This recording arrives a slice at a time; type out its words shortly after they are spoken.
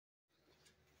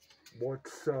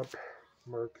What's up,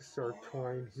 Marcus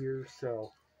Artwine here.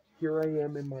 So here I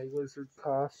am in my lizard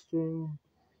costume.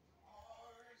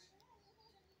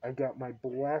 I got my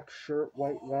black shirt,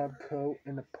 white lab coat,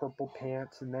 and the purple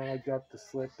pants, and now I got the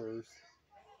slippers.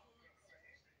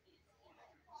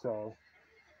 So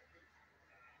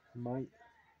might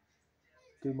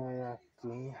do my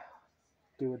acting,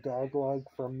 do a dog leg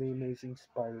from The Amazing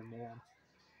Spider-Man.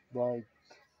 Like,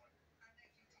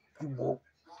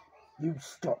 you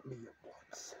stop me at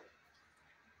once.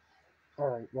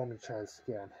 Alright, let me try this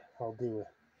again. I'll do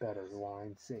a better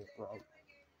line, say it right.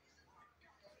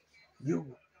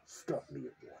 You stop me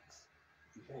at once.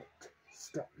 You won't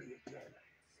stop me again.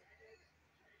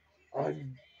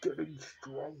 I'm getting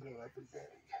stronger every day.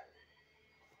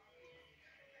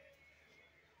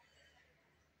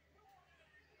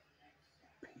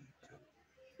 Peter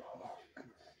Parker.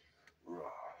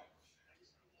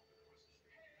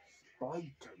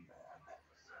 Spider-Man.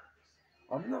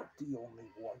 I'm not the only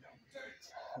one who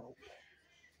needs help.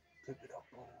 Give it up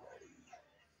already.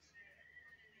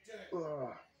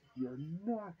 You're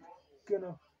not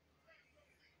gonna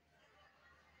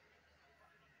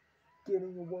get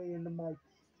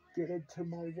into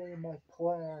my way in my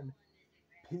plan.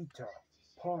 Peter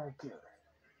Parker.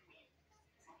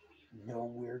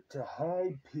 Nowhere to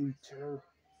hide, Peter.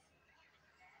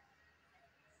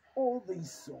 All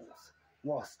these souls,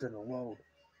 lost and alone,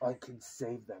 I can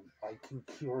save them. I can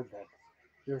cure them.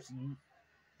 There's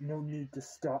no need to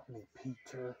stop me,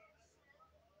 Peter.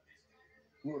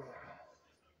 Cool.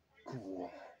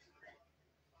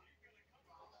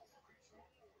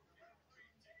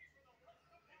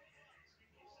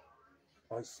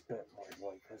 I spent my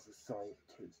life as a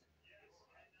scientist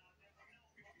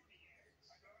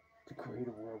to create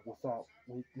a world without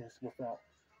weakness, without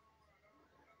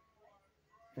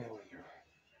failure,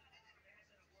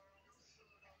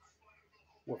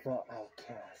 without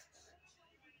outcasts.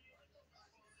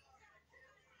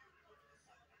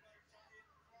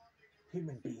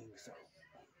 Human beings are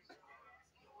weak.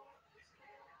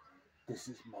 This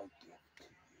is my gift to you.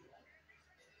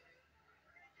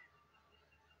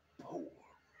 Poor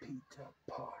Peter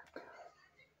Parker.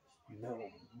 No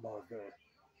mother,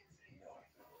 no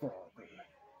father,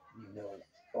 no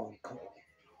uncle,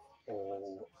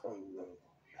 all alone.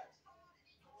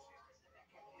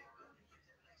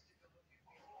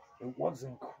 It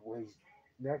wasn't crazy.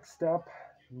 Next up,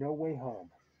 No Way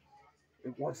Home.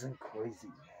 It wasn't crazy,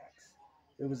 Max.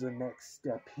 It was the next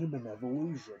step, human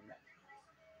evolution.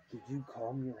 Did you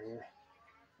comb your hair?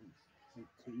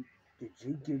 Did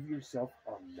you give yourself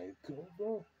a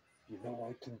makeover? You know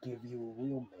I can give you a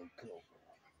real makeover.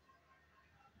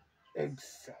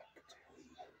 Exactly.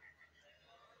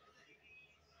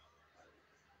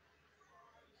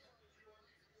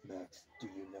 Max, do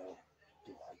you know